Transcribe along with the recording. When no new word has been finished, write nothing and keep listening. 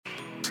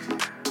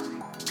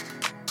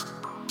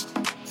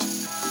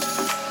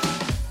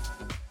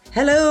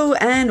Hello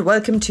and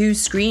welcome to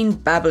Screen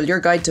Babble, your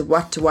guide to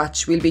what to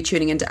watch. We'll be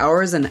tuning into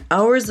hours and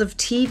hours of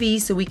TV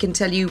so we can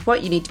tell you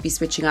what you need to be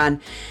switching on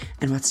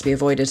and what's to be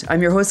avoided.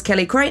 I'm your host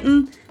Kelly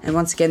Crichton, and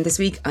once again this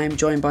week I'm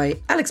joined by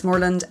Alex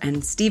Moreland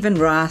and Stephen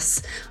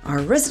Ross, our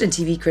resident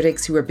TV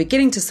critics who are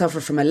beginning to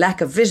suffer from a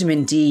lack of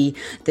vitamin D.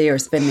 They are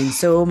spending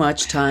so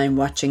much time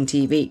watching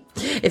TV.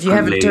 If you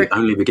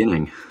only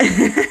beginning.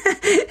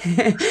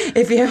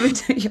 If you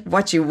haven't,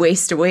 watch you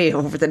waste away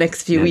over the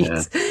next few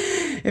weeks.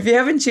 If you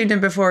haven't tuned in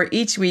before,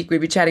 each week we'll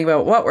be chatting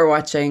about what we're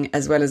watching,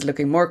 as well as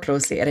looking more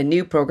closely at a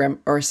new programme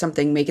or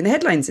something making the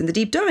headlines in the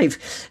deep dive.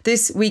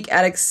 This week,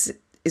 Alex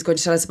is going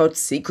to tell us about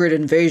Secret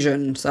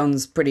Invasion.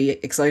 Sounds pretty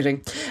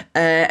exciting.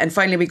 And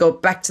finally, we go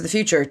back to the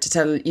future to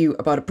tell you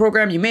about a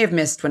programme you may have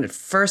missed when it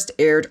first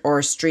aired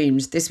or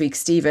streamed. This week,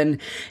 Stephen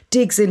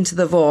digs into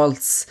the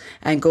vaults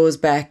and goes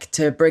back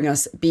to bring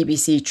us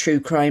BBC true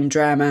crime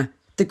drama,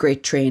 The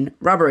Great Train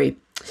Robbery.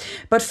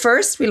 But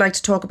first, we like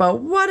to talk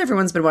about what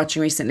everyone's been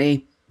watching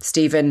recently.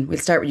 Stephen, we'll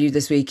start with you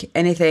this week.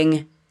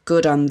 Anything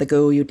good on the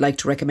go you'd like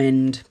to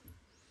recommend?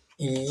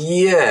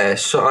 Yeah,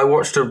 so I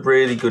watched a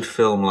really good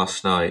film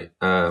last night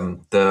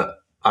that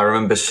I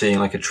remember seeing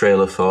like a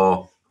trailer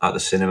for at the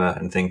cinema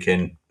and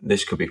thinking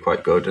this could be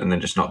quite good, and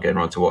then just not getting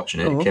around to watching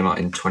it. It came out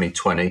in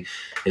 2020.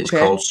 It's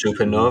called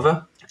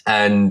Supernova.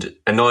 And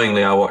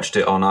annoyingly, I watched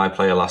it on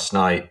iPlayer last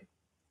night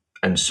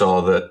and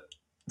saw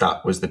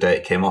that was the day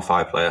it came off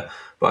iPlayer.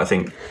 But I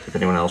think if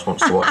anyone else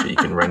wants to watch it, you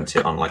can rent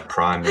it on like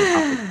Prime.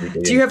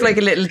 Do you have like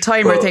a little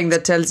timer thing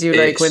that tells you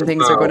like when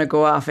things are going to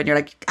go off and you're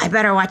like, I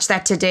better watch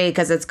that today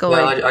because it's going?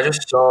 Well, I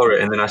just saw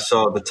it and then I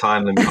saw the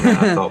time limit on it.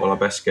 I thought, well, I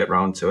best get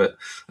round to it.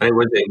 And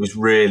it was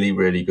really,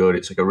 really good.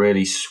 It's like a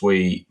really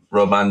sweet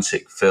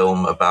romantic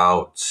film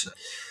about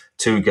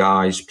two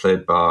guys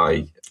played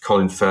by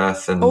Colin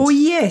Firth and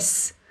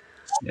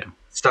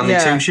Stanley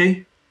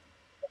Tucci.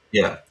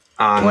 Yeah.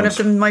 And one of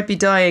them might be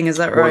dying, is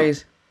that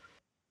right?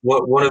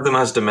 One of them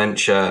has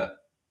dementia,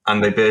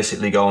 and they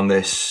basically go on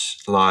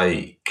this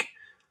like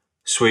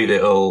sweet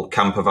little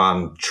camper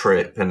van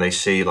trip, and they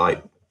see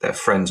like their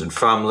friends and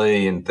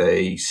family, and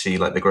they see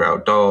like the great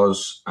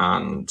outdoors,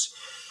 and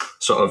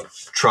sort of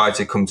try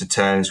to come to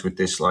terms with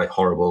this like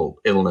horrible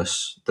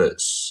illness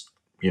that's,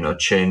 you know,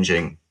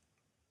 changing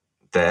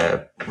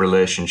their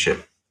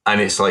relationship. And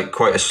it's like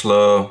quite a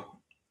slow,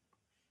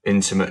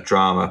 intimate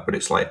drama, but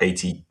it's like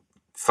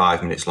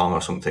 85 minutes long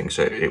or something,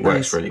 so it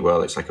works really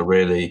well. It's like a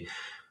really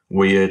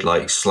weird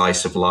like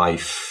slice of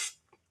life,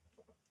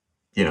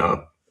 you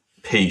know,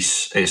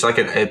 piece. It's like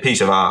a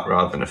piece of art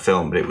rather than a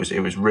film, but it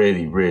was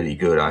really, really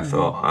good. I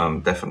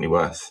thought definitely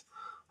worth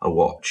a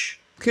watch.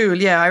 Cool.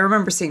 Yeah, I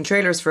remember seeing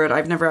trailers for it.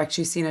 I've never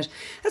actually seen it.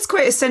 That's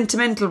quite a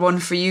sentimental one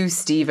for you,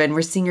 Stephen.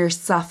 We're seeing your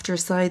softer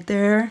side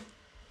there.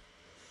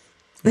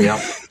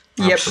 Yeah.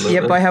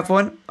 Yep, I have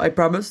one, I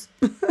promise.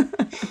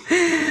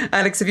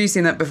 Alex, have you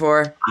seen that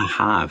before? I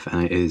have,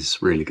 and it is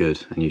really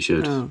good, and you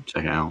should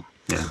check it out.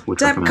 Yeah,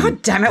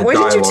 God damn it! Why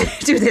did you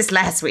do this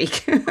last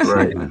week?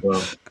 Right.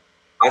 Well,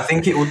 I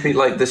think it would be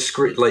like the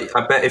script. Like,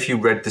 I bet if you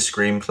read the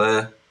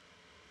screenplay,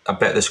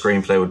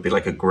 would be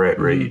like a great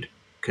read,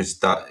 because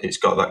it's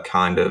got that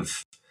kind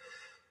of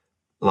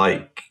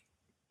like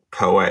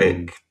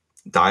poetic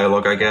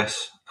dialogue, I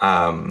guess.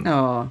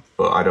 But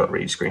I don't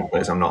read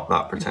screenplays. I'm not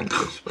that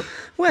pretentious. But,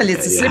 well,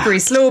 it's a slippery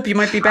slope. You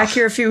might be back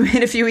here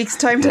in a few weeks'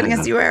 time telling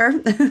us you are.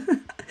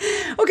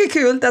 Okay,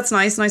 cool. That's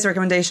nice. Nice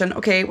recommendation.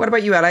 Okay, what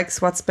about you,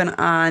 Alex? What's been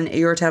on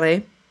your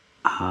telly?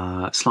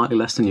 Slightly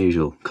less than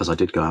usual, because I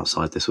did go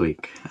outside this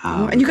week.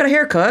 And you got a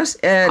haircut,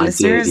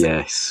 listeners. I did,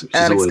 yes.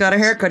 Alex got a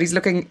haircut. He's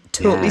looking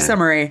totally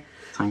summery.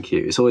 Thank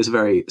you. It's always a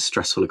very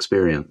stressful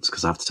experience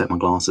because I have to take my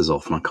glasses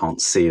off and I can't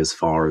see as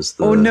far as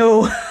the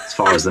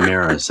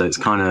mirror. So it's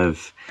kind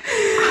of,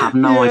 I have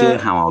no idea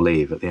how I'll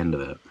leave at the end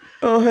of it.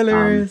 Oh,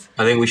 hilarious.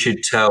 I think we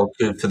should tell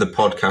for the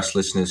podcast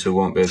listeners who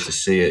won't be able to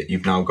see it,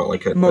 you've now got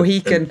like a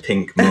Mohican. A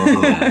pink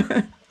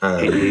mohawk.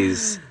 It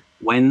is,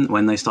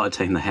 when they started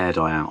taking the hair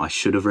dye out, I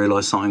should have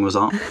realised something was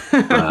up.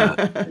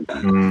 But,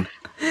 no,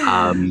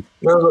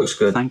 it looks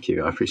good. Thank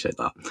you. I appreciate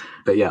that.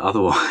 But yeah,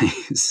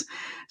 otherwise,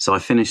 so I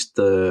finished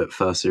the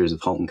first series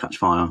of *Halt and Catch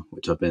Fire*,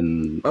 which I've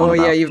been.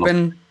 You've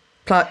been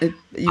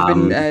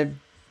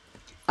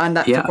on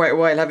that for quite a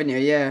while, haven't you?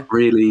 Yeah.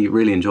 Really,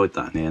 really enjoyed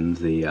that in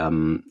the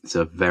end. It's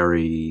a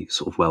very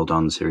sort of well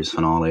done series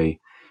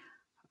finale,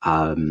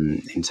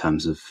 in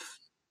terms of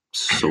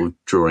sort of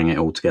drawing it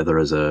all together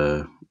as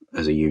a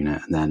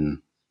unit and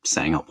then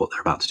setting up what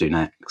they're about to do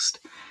next.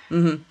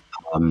 Mm-hmm.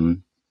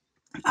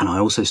 And I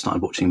also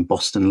started watching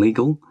Boston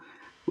Legal,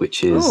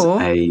 which is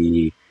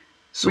a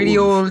really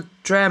old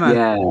drama.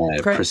 Yeah,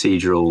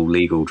 procedural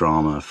legal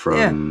drama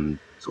from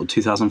sort of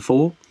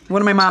 2004.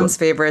 One of my mom's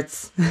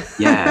favourites.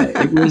 Yeah,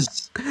 it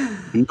was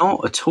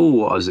not at all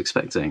what I was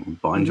expecting,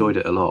 but I enjoyed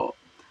it a lot.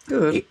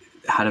 Good. It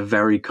had a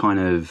very kind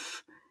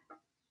of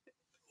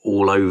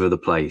all over the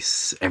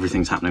place,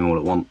 everything's happening all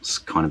at once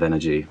kind of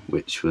energy,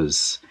 which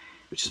is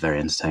very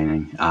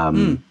entertaining.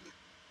 And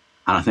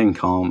I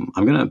think I'm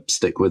going to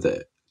stick with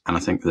it. And I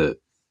think that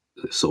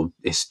sort of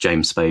it's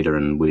James Spader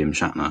and William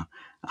Shatner,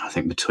 I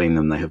think between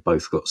them, they have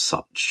both got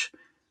such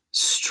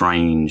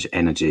strange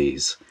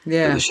energies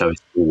that the show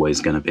is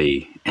always going to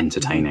be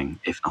entertaining,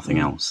 if nothing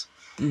else.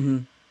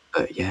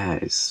 But yeah,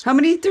 it's... How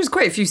many? There's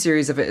quite a few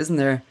series of it, isn't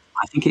there?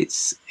 I think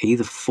it's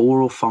either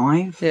 4 or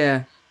 5.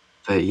 Yeah.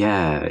 But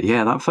yeah,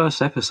 that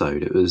first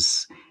episode,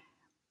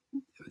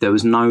 there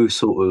was no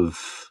sort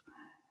of...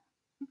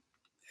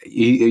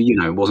 You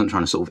know, it wasn't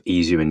trying to sort of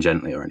ease you in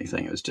gently or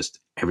anything. It was just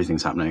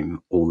everything's happening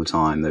all the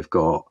time. They've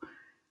got,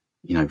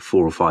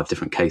 4 or 5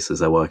 different cases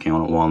they're working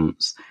on at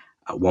once.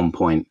 At one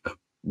point, a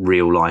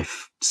real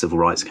life civil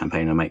rights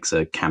campaigner makes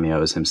a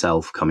cameo as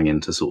himself, coming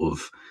in to sort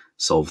of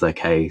solve their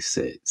case.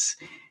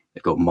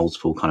 They've got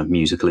multiple kind of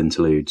musical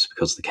interludes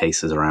because the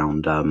case is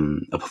around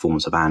a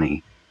performance of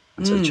Annie.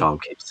 And so the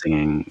child keeps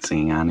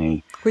singing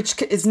Annie.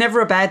 Which is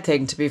never a bad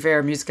thing, to be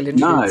fair, musical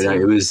interludes. No,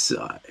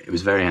 it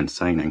was very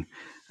entertaining.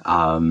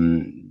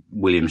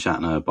 William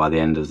Shatner, by the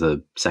end of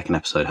the second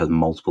episode, has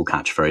multiple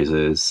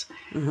catchphrases.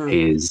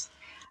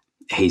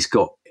 He's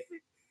got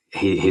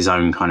his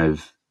own kind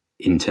of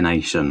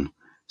intonation.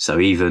 So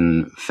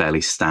even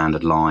fairly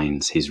standard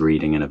lines, he's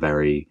reading in a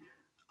very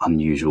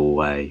unusual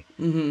way.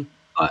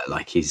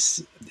 Like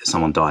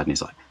someone died and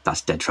he's like,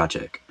 "That's dead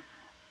tragic."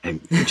 And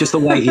just the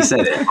way he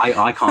said it,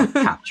 I can't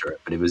capture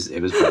it, but it was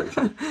very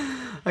fun.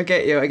 I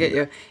get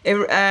you.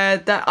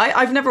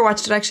 I've never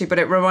watched it actually, but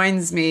it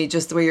reminds me,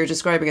 just the way you're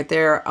describing it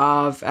there,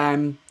 of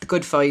The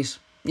Good Fight.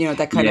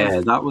 That kind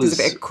of, that was, there's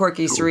a bit of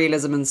quirky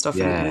surrealism and stuff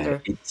in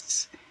there.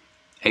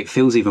 It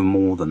feels even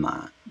more than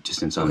that,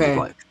 just in terms of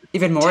like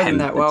even more than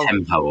that. Wow, the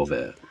tempo of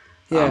it.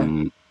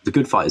 Yeah. The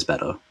Good Fight is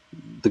better.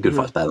 The Good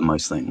Fight's better than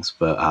most things,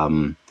 but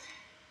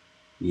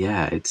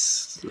yeah,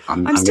 it's.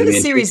 I'm still a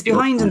series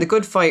behind in The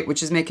Good Fight,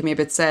 which is making me a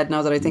bit sad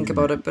now that I think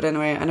about it. But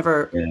anyway, I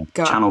never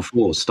got... Channel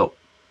 4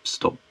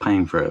 stopped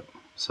paying for it,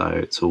 so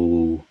it's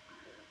all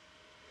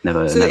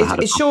never. So never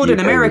had it showed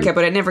in America,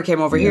 but it never came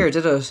over here,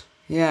 did it?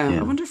 Yeah.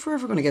 I wonder if we're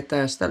ever going to get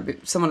that.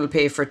 Someone will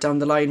pay for it down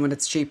the line when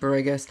it's cheaper,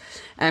 I guess.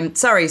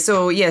 Sorry.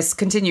 So yes,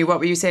 continue. What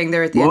were you saying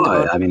there at the end?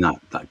 I mean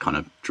that kind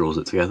of draws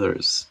it together.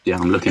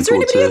 I'm looking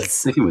forward to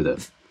sticking with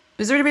it.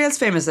 Is there anybody else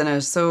famous in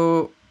it?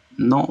 So.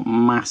 Not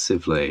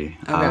massively.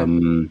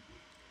 Okay.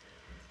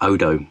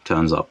 Odo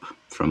turns up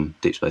from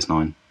Deep Space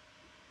Nine.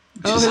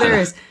 Oh,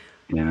 hilarious.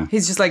 Yeah.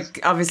 He's just like,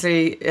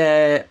 obviously,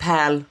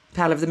 pal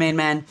of the main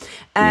man.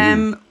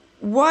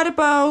 What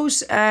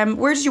about,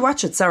 where did you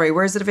watch it? Sorry,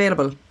 where is it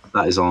available?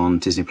 That is on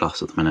Disney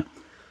Plus at the minute.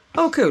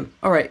 Oh, cool.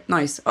 All right,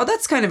 nice. Oh,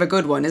 that's kind of a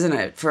good one, isn't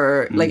it?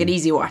 For like an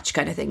easy watch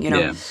kind of thing,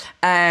 Yeah.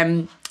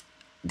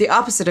 The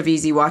opposite of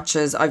easy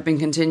watches, I've been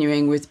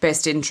continuing with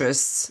Best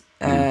Interests.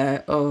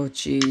 Oh,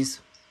 jeez.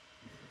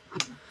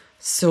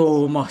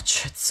 So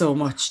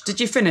much. Did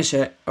you finish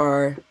it?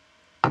 Or,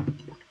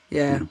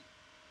 yeah.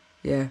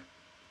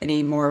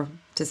 Any more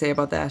to say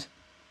about that?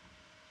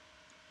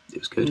 It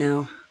was good.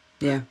 No.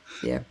 Yeah.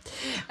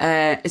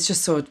 It's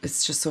just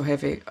so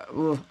heavy.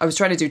 Ooh, I was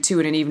trying to do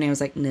 2 in an evening. I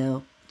was like,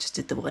 no, just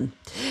did the 1.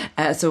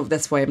 So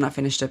that's why I've not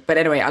finished it. But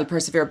anyway, I'll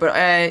persevere.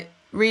 But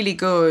really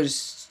good.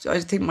 I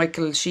think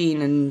Michael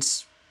Sheen and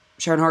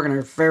Sharon Horgan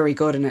are very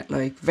good in it.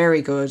 Like,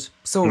 very good.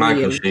 So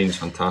Michael real. Sheen's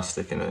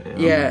fantastic in it.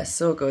 Yeah,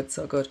 so good.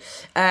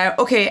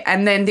 Okay,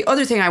 and then the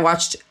other thing I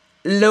watched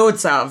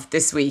loads of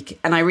this week,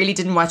 and I really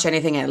didn't watch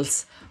anything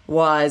else,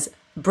 was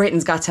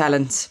Britain's Got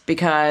Talent,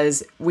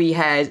 because we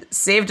had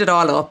saved it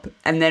all up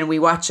and then we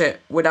watch it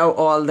without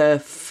all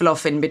the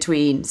fluff in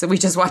between. So we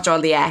just watch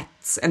all the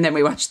acts and then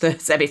we watch the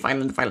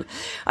semi-final and the final.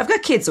 I've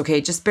got kids, okay,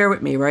 just bear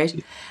with me,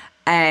 right?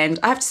 And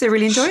I have to say, I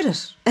really enjoyed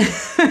it.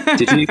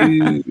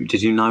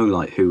 Did you know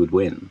like who would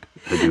win?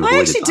 I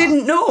actually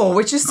didn't know,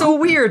 which is so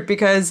weird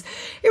because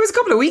it was a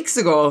couple of weeks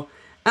ago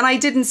and I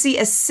didn't see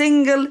a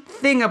single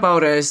thing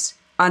about it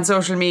on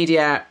social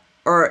media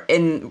or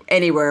in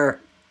anywhere.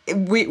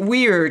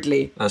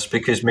 Weirdly. That's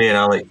because me and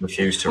Alec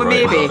refused to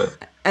write about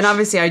it. And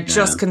obviously I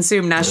just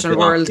consume National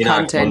World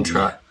content.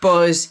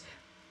 But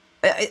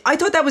I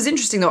thought that was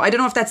interesting though. I don't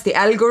know if that's the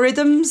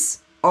algorithms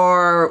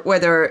or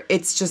whether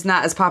it's just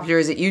not as popular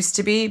as it used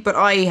to be. But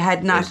I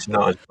had not... It's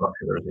not as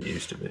popular as it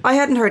used to be. I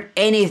hadn't heard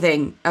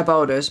anything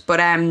about it. But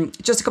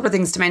just a couple of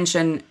things to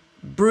mention.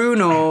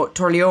 Bruno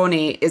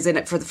Torlioni is in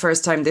it for the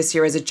first time this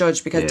year as a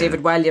judge because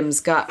David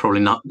Walliams got... Probably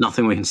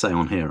nothing we can say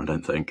on here, I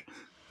don't think.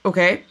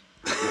 Okay.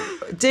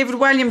 David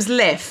Walliams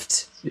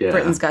left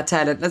Britain's Got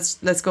Talent.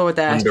 Let's go with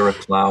that. Under a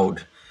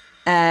cloud.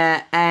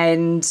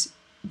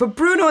 But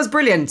Bruno is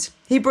brilliant.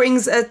 He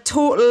brings a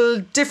total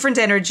different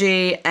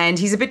energy and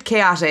he's a bit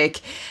chaotic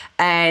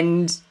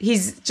and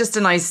he's just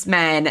a nice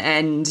man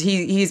and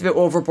he's a bit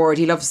overboard.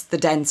 He loves the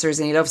dancers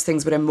and he loves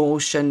things with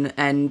emotion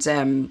and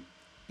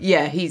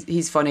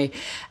he's funny.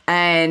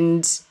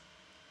 And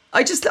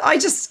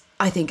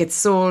I think it's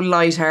so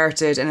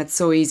lighthearted and it's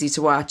so easy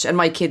to watch. And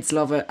my kids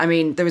love it. I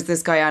mean, there was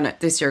this guy on it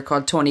this year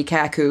called Tony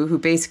Kaku who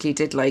basically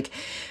did like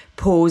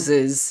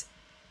poses.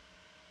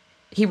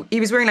 He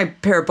was wearing like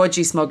a pair of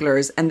budgie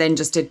smugglers and then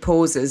just did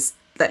poses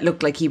that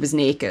looked like he was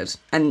naked.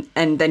 And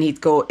then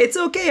he'd go, "It's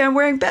okay, I'm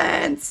wearing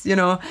pants." You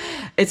know,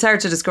 it's hard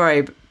to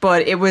describe.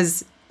 But it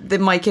was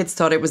my kids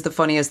thought it was the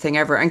funniest thing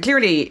ever. And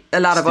clearly a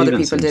lot of other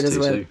people did as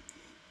well.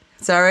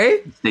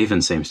 Sorry?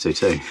 Stephen seems to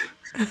too.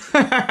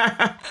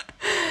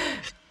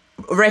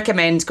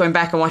 Recommend going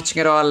back and watching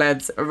it all,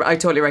 lads. I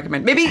totally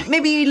recommend.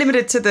 Maybe limit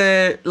it to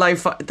the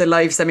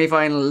live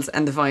semi-finals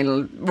and the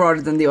final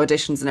rather than the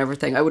auditions and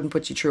everything. I wouldn't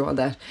put you through all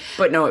that.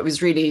 But no, it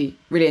was really,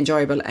 really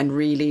enjoyable and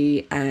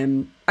really...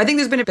 I think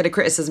there's been a bit of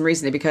criticism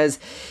recently because...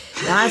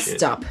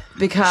 stop.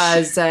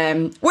 Because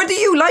whether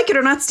you like it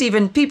or not,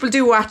 Stephen, people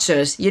do watch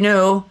it, you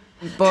know.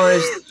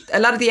 But a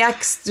lot of the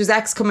acts, there's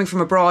acts coming from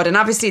abroad, and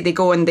obviously they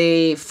go and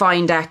they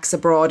find acts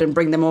abroad and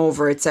bring them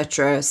over,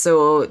 etc.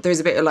 So there's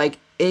a bit of like,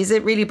 is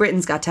it really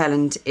Britain's Got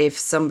Talent if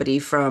somebody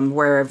from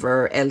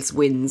wherever else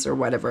wins or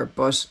whatever?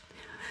 But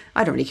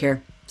I don't really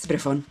care. It's a bit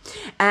of fun.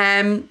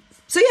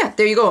 So yeah,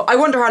 there you go. I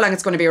wonder how long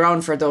it's going to be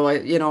around for, though.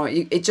 You know,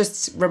 it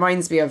just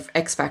reminds me of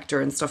X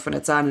Factor and stuff when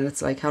it's on, and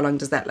it's like, how long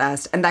does that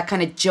last? And that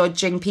kind of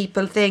judging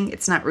people thing,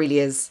 it's not really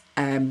as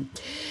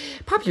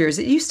popular as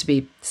it used to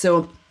be.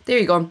 So there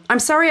you go. I'm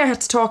sorry I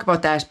had to talk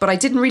about that, but I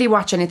didn't really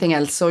watch anything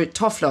else, so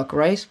tough luck,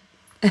 right?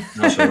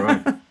 That's all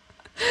right.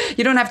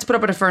 You don't have to put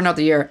up with it for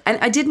another year. And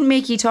I didn't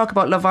make you talk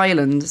about Love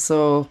Island,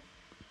 so...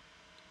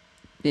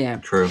 Yeah.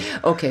 True.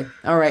 Okay,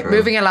 all right. True.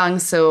 Moving along.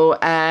 So,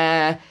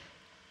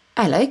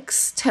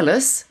 Alex, tell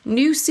us,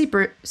 new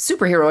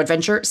superhero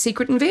adventure,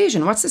 Secret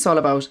Invasion. What's this all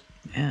about?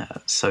 Yeah,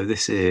 so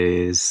this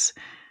is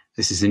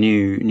a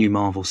new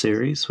Marvel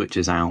series, which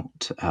is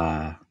out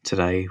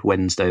today,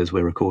 Wednesday, as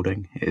we're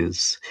recording.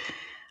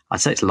 I'd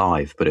say it's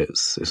live, but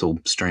it's all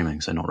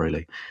streaming, so not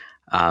really.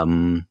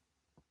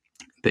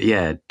 But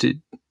yeah,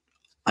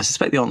 I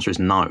suspect the answer is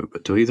no,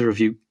 but do either of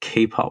you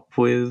keep up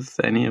with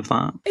any of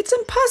that? It's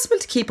impossible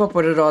to keep up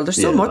with it all. There's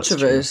so much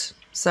of it.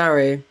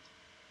 Sorry.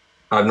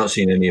 I've not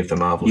seen any of the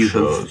Marvel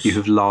shows. You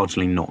have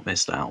largely not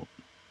missed out.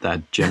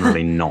 They're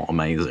generally not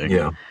amazing.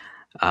 Yeah.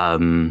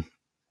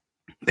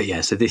 But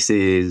yeah, so it's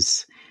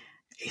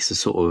a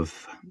sort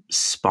of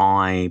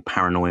spy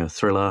paranoia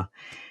thriller.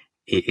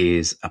 It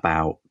is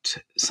about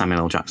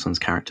Samuel L. Jackson's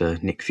character,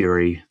 Nick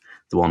Fury,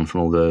 the one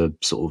from all the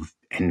sort of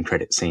end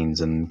credit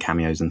scenes and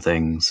cameos and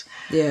things.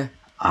 Yeah.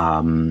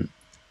 And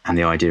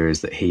the idea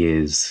is that he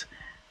is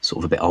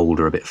sort of a bit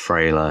older, a bit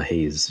frailer.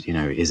 He's, you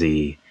know, is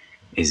he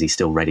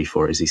still ready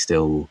for it? Is he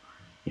still,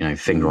 you know,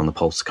 finger on the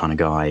pulse kind of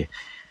guy?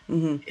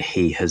 Mm-hmm.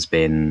 He has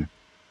been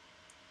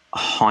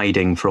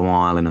hiding for a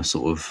while in a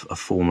sort of a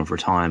form of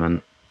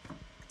retirement.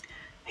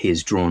 He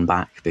is drawn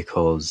back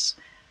because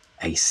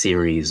a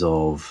series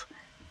of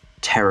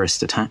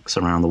terrorist attacks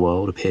around the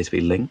world appear to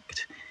be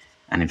linked.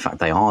 And in fact,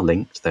 they are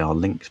linked. They are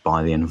linked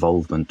by the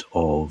involvement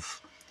of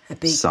a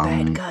big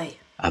bad guy.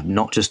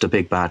 Not just a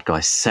big bad guy,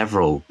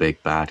 several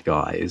big bad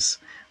guys.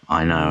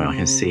 I know. I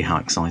can see how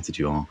excited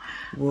you are.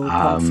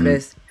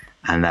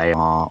 And they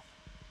are...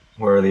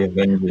 Where are the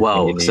Avengers?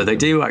 Well, so they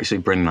do actually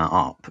bring that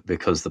up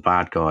because the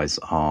bad guys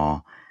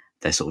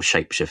they're sort of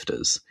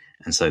shapeshifters.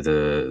 And so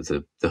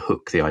the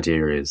hook, the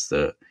idea is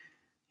that,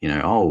 you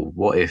know, oh,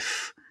 what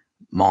if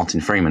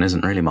Martin Freeman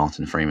isn't really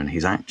Martin Freeman?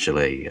 He's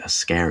actually a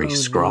scary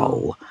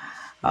Skrull.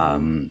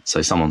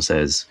 So someone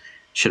says,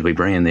 should we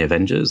bring in the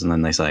Avengers? And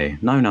then they say,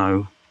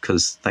 no,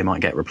 because they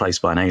might get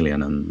replaced by an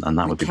alien and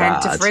that would be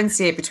bad. Can't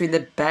differentiate between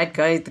the bad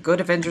guy, the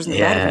good Avengers and the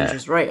bad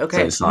Avengers. Right, okay.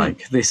 So it's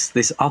like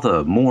this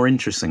other, more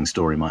interesting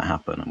story might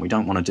happen and we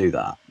don't want to do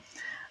that.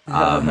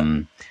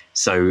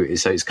 So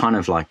it's kind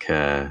of like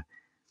a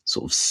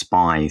sort of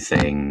spy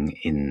thing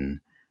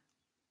in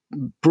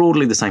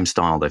broadly the same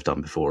style they've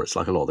done before. It's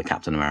like a lot of the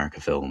Captain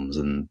America films,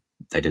 and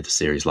they did a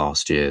series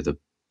last year,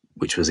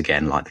 which was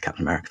again like the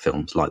Captain America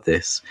films, like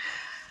this.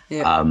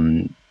 Yeah.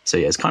 So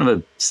yeah, it's kind of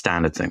a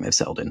standard thing they've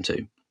settled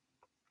into.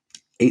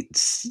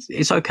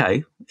 It's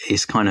okay.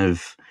 It's kind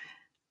of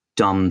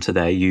done to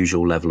their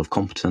usual level of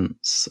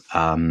competence.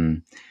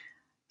 Samuel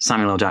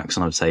L.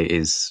 Jackson, I would say,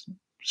 is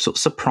sort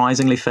of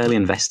surprisingly fairly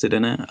invested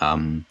in it.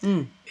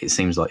 It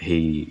seems like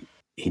he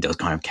does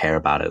kind of care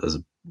about it. There's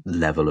a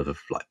level of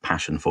like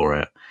passion for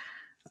it.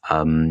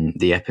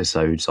 The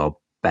episodes are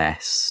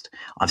best.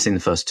 I've seen the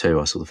first two.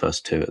 I saw the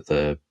first two at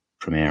the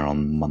premiere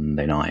on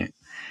Monday night.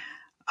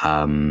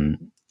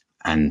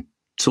 And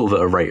sort of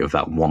at a rate of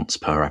about once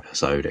per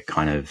episode, it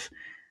kind of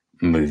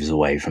moves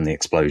away from the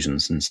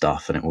explosions and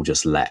stuff, and it will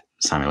just let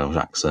Samuel L.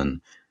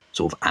 Jackson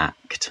sort of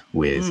act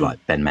with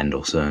like Ben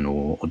Mendelsohn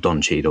or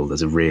Don Cheadle.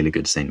 There's a really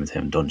good scene with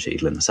him and Don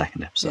Cheadle in the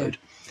second episode.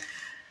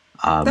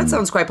 Yeah. That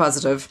sounds quite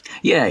positive.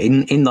 Yeah,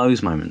 in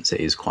those moments it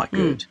is quite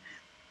good.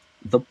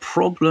 The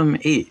problem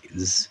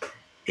is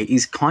it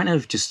is kind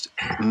of just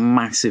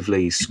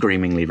massively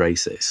screamingly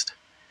racist.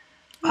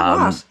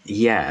 What?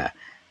 Yeah.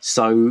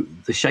 So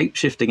the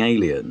shape-shifting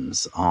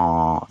aliens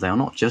are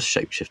not just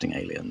shape-shifting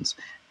aliens,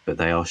 but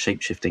they are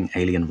shape-shifting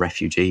alien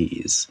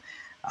refugees.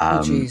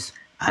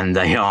 And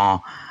they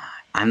are,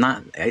 and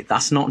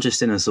that's not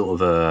just in a sort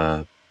of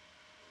a,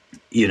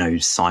 you know,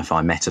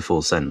 sci-fi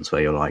metaphor sense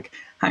where you're like,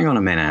 hang on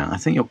a minute, I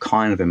think you're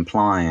kind of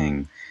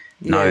implying,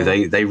 no,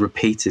 they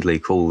repeatedly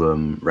call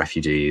them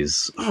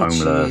refugees,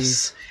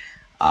 homeless.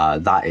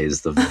 That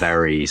is the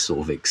very sort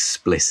of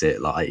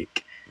explicit,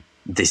 like,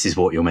 this is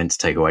what you're meant to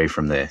take away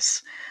from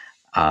this.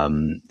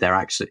 They're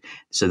actually,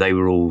 so they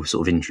were all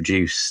sort of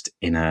introduced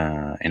in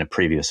a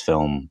previous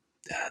film,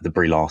 the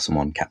Brie Larson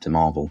one, Captain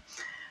Marvel,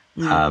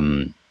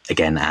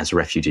 again as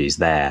refugees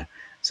there.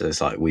 So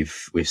it's like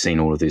we've seen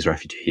all of these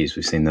refugees,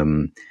 we've seen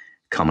them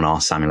come and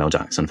ask Samuel L.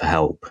 Jackson for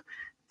help.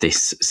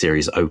 This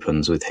series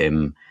opens with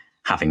him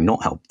having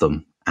not helped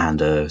them,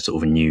 and a sort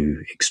of a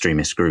new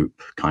extremist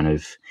group kind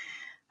of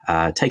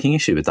taking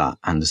issue with that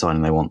and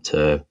deciding they want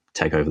to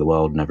take over the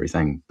world and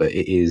everything. But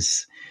it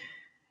is,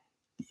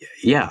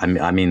 yeah,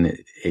 I mean,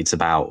 it's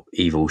about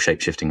evil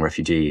shape-shifting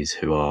refugees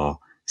who are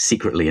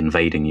secretly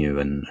invading you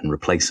and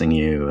replacing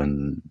you,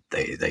 and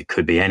they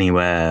could be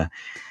anywhere.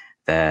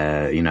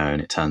 They're, you know, and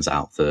it turns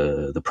out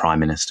the prime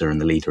minister and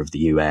the leader of the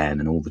UN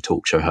and all the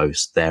talk show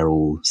hosts, they're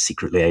all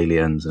secretly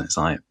aliens. And it's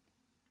like,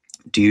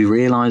 do you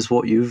realize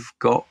what you've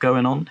got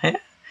going on here?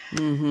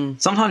 Mm-hmm.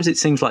 Sometimes it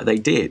seems like they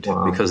did,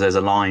 because there's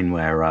a line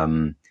where,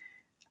 and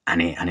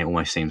it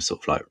almost seems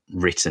sort of like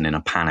written in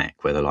a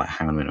panic, where they're like,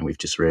 hang on a minute, we've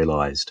just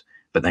realized.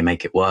 But they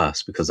make it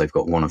worse because they've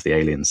got one of the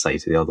aliens say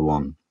to the other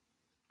one,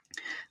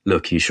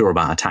 look, are you sure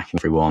about attacking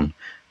everyone?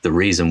 The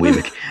reason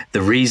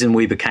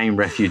we became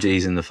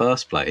refugees in the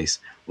first place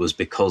was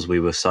because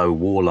we were so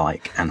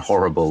warlike and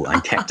horrible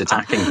and kept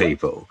attacking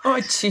people. Oh,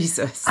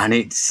 Jesus. And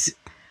it's,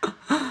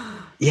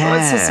 yeah. Oh,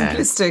 it's so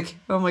simplistic.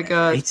 Oh, my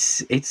God.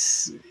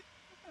 It's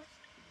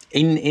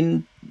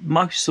in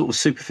most sort of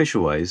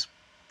superficial ways,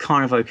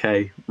 kind of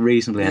okay,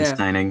 reasonably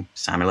entertaining.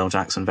 Samuel L.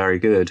 Jackson, very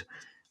good.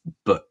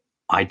 But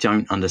I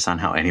don't understand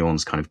how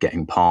anyone's kind of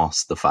getting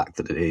past the fact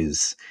that it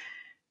is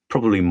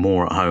probably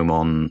more at home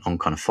on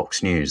kind of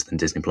Fox News than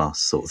Disney Plus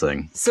sort of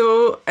thing.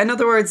 So, in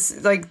other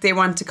words, like they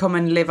want to come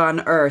and live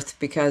on Earth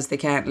because they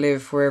can't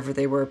live wherever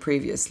they were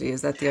previously.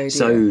 Is that the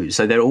idea?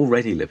 So they're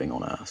already living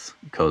on Earth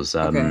because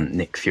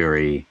Nick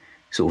Fury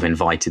sort of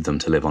invited them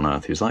to live on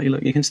Earth. He was like,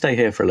 look, you can stay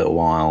here for a little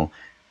while.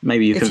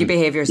 Maybe you can, if you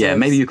behave yourself. Yeah,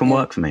 maybe you can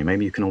work for me.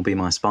 Maybe you can all be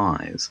my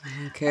spies.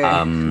 Okay.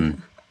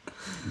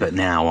 But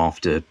now,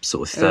 after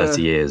sort of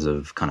 30 years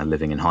of kind of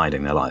living in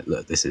hiding, they're like,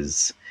 look, this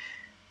is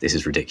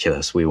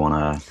ridiculous. We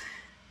want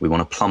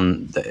to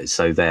plumb.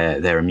 So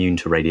they're immune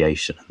to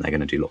radiation, and they're going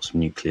to do lots of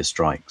nuclear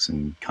strikes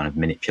and kind of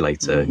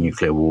manipulate a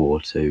nuclear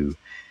war to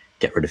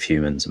get rid of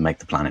humans and make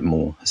the planet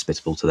more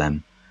hospitable to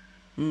them.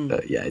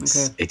 But yeah,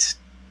 it's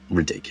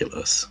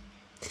ridiculous.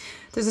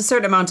 There's a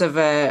certain amount of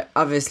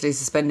obviously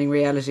suspending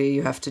reality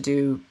you have to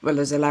do. Well,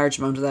 there's a large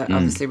amount of that,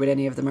 obviously, with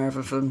any of the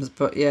Marvel films.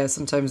 But yeah,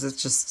 sometimes it's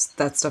just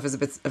that stuff is a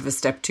bit of a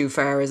step too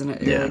far, isn't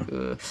it? Yeah.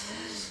 Like,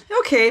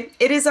 okay,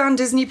 it is on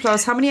Disney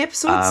Plus. How many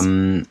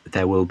episodes?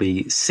 There will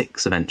be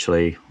 6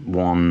 eventually,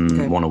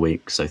 one a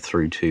week, so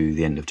through to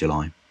the end of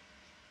July.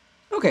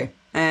 Okay,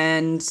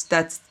 and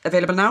that's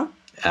available now?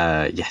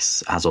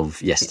 Yes, as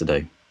of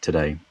yesterday,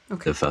 today,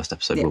 the first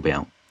episode will be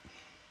out.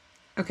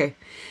 Okay,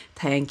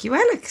 thank you,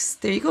 Alex.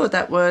 There you go.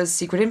 That was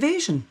Secret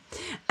Invasion.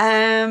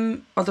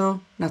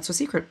 Although not so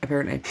secret,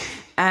 apparently.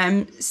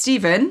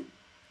 Stephen,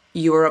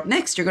 you're up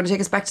next. You're going to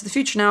take us back to the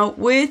future now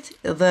with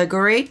The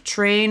Great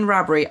Train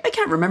Robbery. I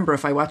can't remember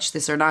if I watched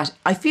this or not.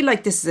 I feel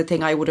like this is a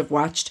thing I would have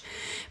watched.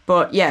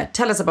 But yeah,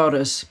 tell us about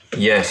it.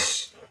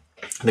 Yes.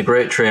 The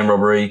Great Train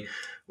Robbery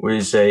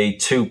was a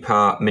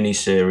 2-part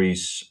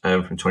miniseries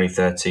from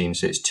 2013.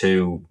 So it's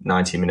 2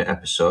 90-minute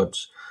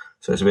episodes.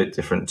 So it's a bit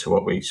different to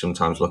what we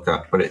sometimes look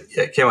at. But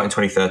it came out in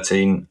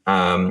 2013.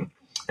 It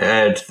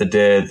aired the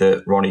day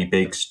that Ronnie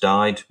Biggs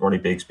died. Ronnie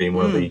Biggs being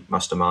one of the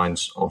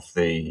masterminds of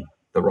the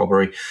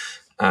robbery.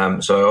 So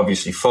it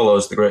obviously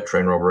follows the Great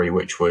Train Robbery,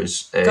 which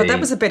was God, that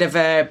was a bit of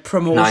a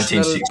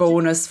promotional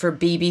bonus for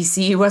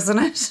BBC, wasn't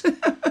it?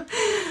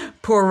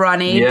 Poor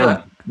Ronnie.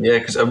 Yeah,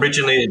 because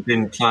originally it had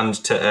been planned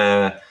to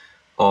air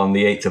on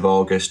the 8th of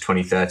August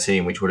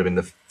 2013, which would have been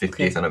the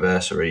 50th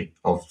anniversary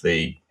of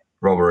the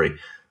robbery.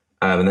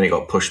 And then it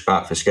got pushed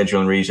back for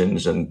scheduling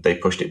reasons, and they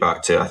pushed it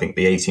back to, I think,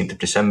 the 18th of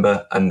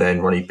December. And then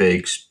Ronnie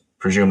Biggs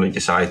presumably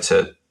decided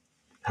to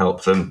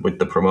help them with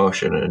the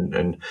promotion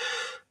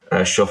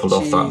and shuffled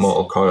off that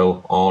mortal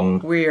coil on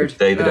the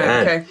day that it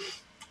aired.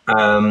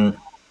 Okay.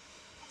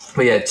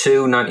 But yeah,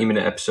 2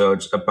 90-minute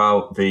episodes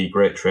about the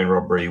Great Train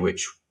Robbery,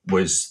 which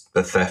was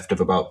the theft of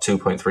about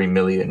 2.3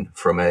 million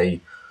from a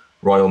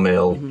Royal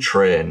Mail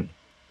train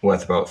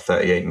worth about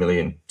 38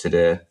 million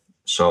today,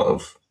 sort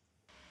of.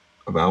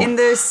 About. In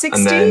the 60s?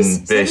 And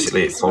then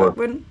basically it followed.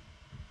 When?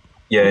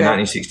 Yeah,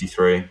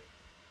 1963.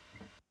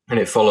 And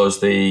it follows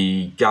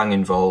the gang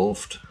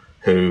involved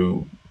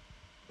who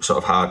sort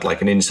of had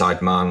like an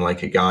inside man,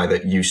 like a guy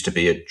that used to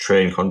be a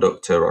train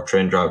conductor or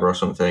train driver or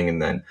something,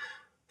 and then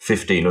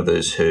 15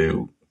 others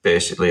who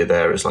basically are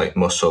there as like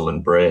muscle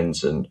and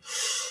brains and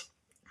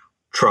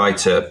try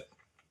to,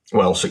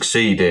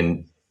 succeed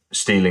in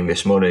stealing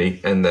this money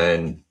and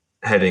then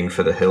heading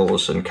for the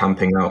hills and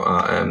camping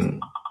out at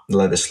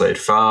Leatherslade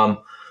Farm,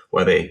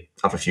 where they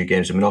have a few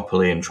games of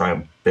Monopoly and try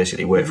and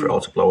basically wait for it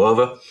all to blow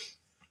over.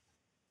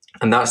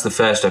 And that's the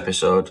first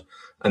episode.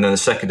 And then the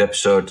second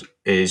episode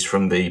is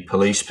from the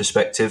police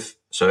perspective.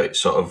 So it's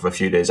sort of a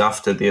few days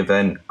after the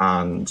event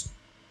and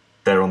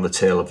they're on the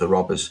tail of the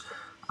robbers.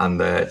 and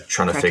they're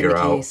trying to Cracking figure the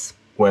out case.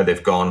 where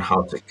they've gone,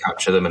 how to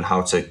capture them, and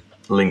how to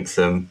link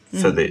them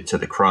to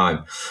the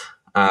crime.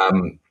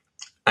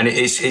 And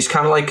it's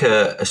kind of like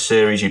a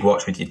series you'd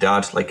watch with your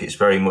dad. Like, it's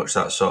very much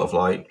that sort of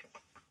like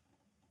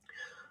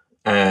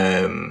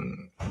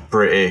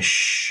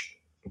British,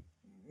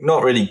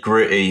 not really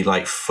gritty,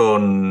 like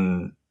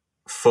fun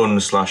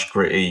 /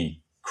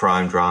 gritty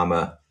crime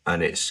drama.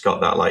 And it's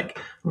got that like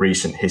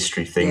recent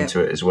history thing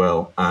to it as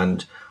well.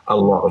 And a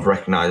lot of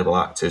recognisable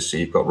actors. So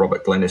you've got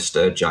Robert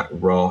Glenister, Jack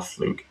Roth,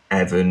 Luke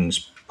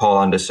Evans,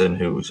 Paul Anderson,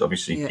 who's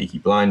obviously Peaky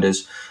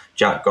Blinders.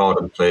 Jack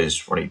Gordon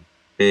plays Ronnie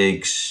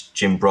Biggs.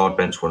 Jim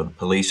Broadbent's one of the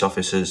police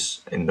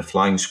officers in the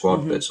flying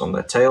squad that's on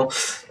their tail.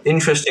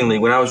 Interestingly,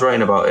 when I was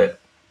writing about it,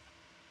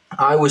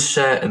 I was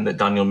certain that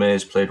Daniel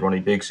Mays played Ronnie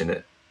Biggs in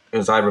it,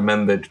 because I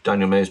remembered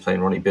Daniel Mays playing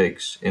Ronnie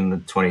Biggs in the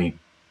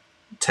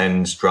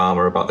 2010s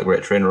drama about the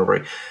Great Train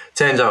Robbery.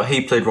 Turns out he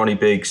played Ronnie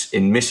Biggs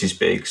in Mrs.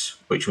 Biggs,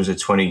 which was a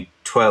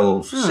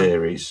 2012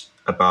 series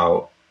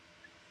about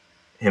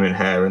him and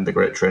her and the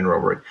Great Train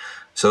Robbery.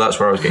 So that's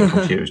where I was getting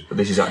confused. But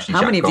this is actually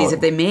How Jack many of Gordon. these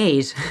have they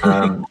made?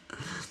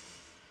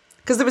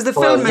 Because there was the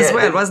film as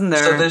well, wasn't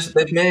there? So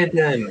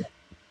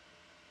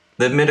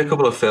they've made a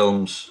couple of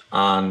films,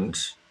 and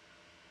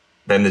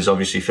then there's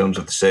obviously films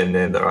of the same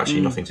name that are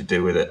actually nothing to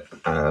do with it,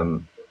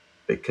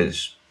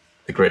 because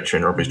the Great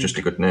Train Robbery is just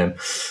a good name.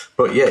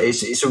 But yeah,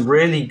 it's a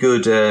really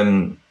good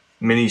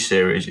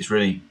mini-series. It's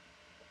really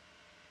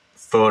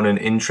fun and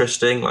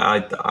interesting.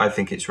 Like, I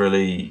think it's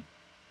really...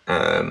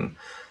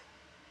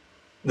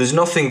 there's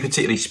nothing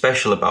particularly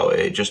special about it.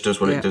 It just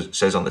does what it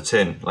says on the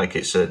tin. Like,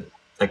 it's a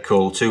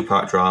cool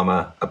 2-part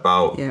drama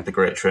about the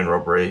Great Train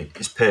Robbery.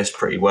 It's paced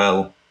pretty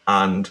well,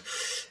 and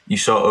you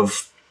sort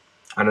of,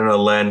 I don't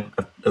know, learn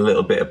a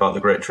little bit about the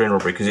Great Train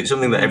Robbery, because it's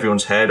something that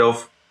everyone's heard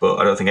of, but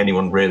I don't think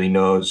anyone really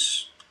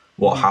knows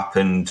what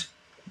happened,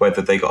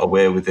 whether they got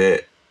away with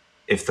it,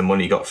 if the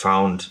money got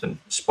found. And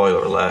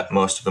spoiler alert,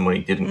 most of the money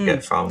didn't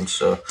get found.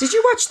 So, did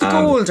you watch The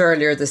Gold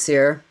earlier this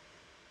year?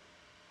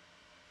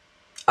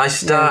 I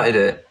started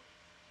it,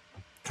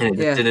 and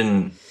it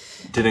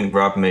didn't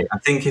grab me. I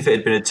think if it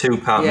had been a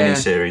 2-part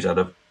miniseries, I'd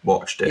have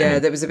watched it. Yeah,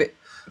 that was a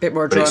bit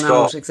more drawn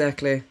out,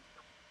 exactly.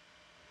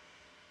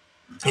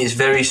 It's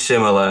very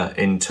similar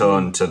in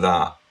tone to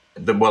that.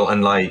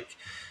 And like,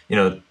 you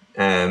know,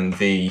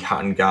 the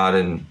Hatton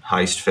Garden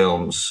heist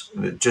films,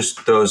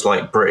 just those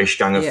like British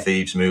Gang of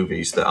Thieves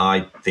movies that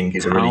I think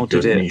is a really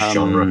good niche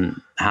genre.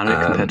 How did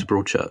it compare to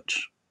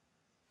Broadchurch?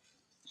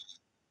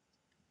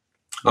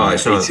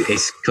 It's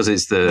because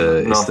it's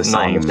the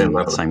same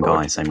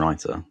guy, same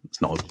writer.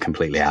 It's not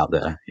completely out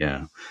there.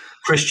 Yeah,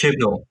 Chris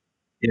Chibnall.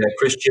 Yeah,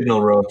 Chris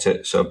Chibnall wrote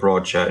it. So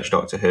Broadchurch,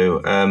 Doctor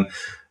Who.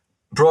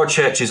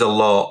 Broadchurch is a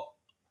lot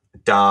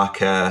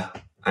darker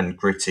and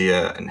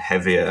grittier and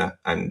heavier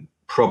and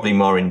probably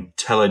more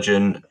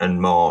intelligent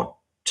and more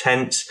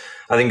tense.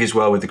 I think as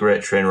well with the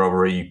Great Train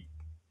Robbery,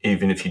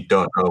 even if you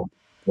don't know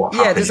what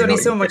happened. Yeah, there's only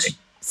so much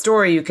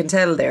story you can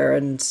tell there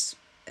and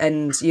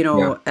you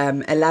know,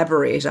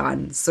 elaborate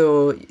on.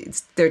 So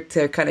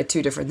they're kind of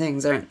two different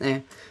things, aren't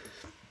they?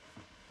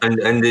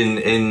 And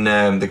in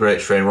the Great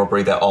Train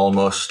Robbery, they're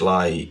almost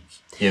like,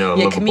 you know,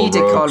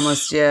 comedic rogues.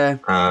 Almost, yeah.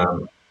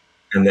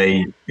 And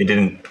they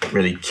didn't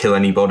really kill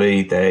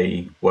anybody.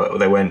 They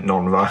went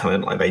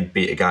non-violent, like they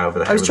beat a guy over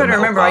the head. I was trying to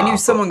remember. I knew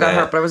someone got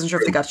hurt, but I wasn't sure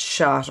if they got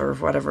shot or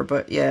whatever.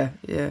 But yeah.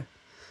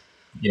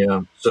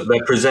 Yeah, so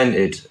they're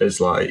presented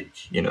as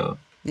like, you know,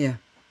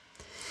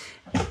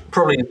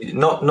 probably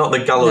not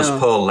the gallows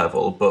pole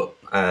level, but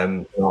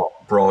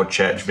not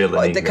Broadchurch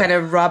villainy. The kind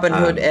of Robin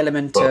Hood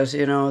element to it,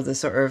 you know, the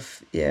sort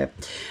of yeah,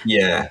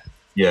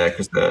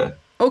 because they're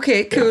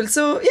okay, cool.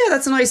 So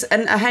that's nice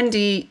and a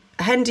handy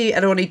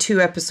at only 2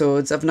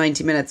 episodes of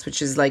 90 minutes,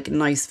 which is like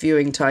nice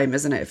viewing time,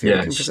 isn't it? If you're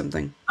looking for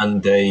something.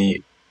 And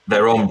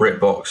they're on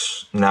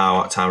BritBox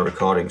now at time of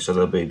recording, so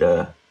they'll be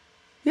there.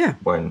 Yeah.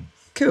 When.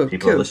 Cool.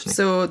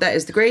 So that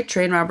is The Great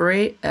Train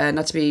Robbery,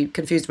 not to be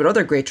confused with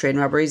other Great Train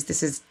Robberies.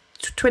 This is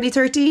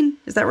 2013,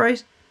 is that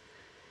right?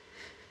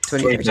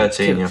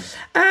 2013, yeah.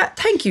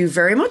 Thank you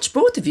very much,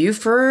 both of you,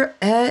 for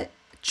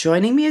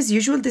joining me as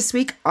usual this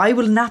week. I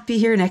will not be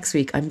here next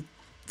week. I'm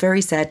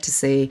very sad to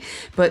say.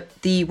 But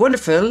the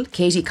wonderful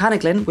Katie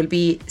Conaglan will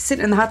be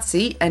sitting in the hot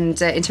seat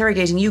and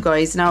interrogating you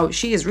guys. Now,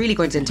 she is really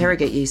going to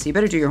interrogate you, so you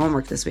better do your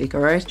homework this week,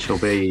 all right? She'll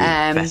be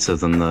better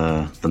than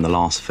the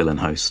last fill-in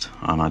host,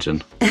 I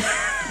imagine.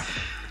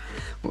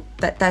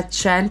 That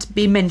shan't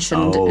be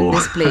mentioned in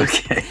this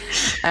place. Okay.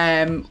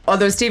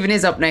 Although Stephen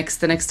is up next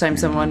the next time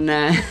someone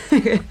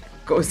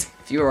goes,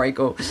 if you or I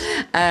go.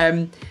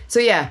 So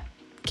yeah,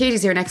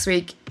 Katie's here next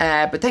week.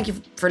 But thank you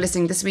for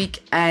listening this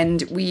week.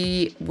 And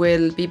we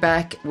will be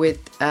back with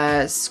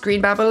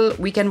Screen Babble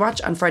Weekend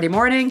Watch on Friday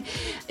morning.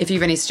 If you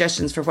have any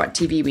suggestions for what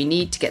TV we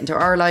need to get into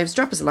our lives,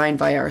 drop us a line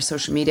via our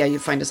social media. You'll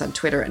find us on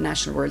Twitter at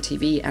National World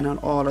TV and on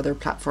all other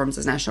platforms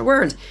as National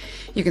World.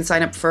 You can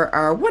sign up for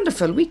our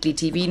wonderful weekly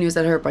TV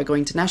newsletter by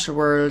going to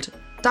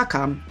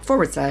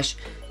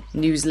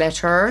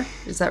nationalworld.com/newsletter.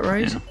 Is that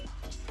right? Yeah.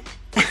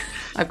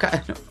 I've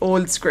got an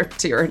old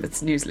script here and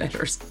it's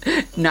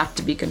newsletters, not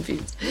to be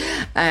confused.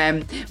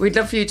 We'd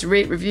love for you to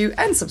rate, review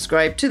and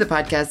subscribe to the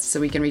podcast so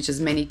we can reach as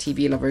many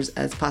TV lovers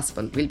as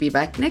possible. We'll be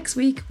back next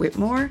week with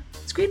more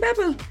Screen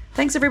Babble.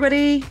 Thanks,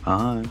 everybody.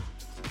 Bye.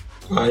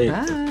 Bye.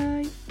 Bye.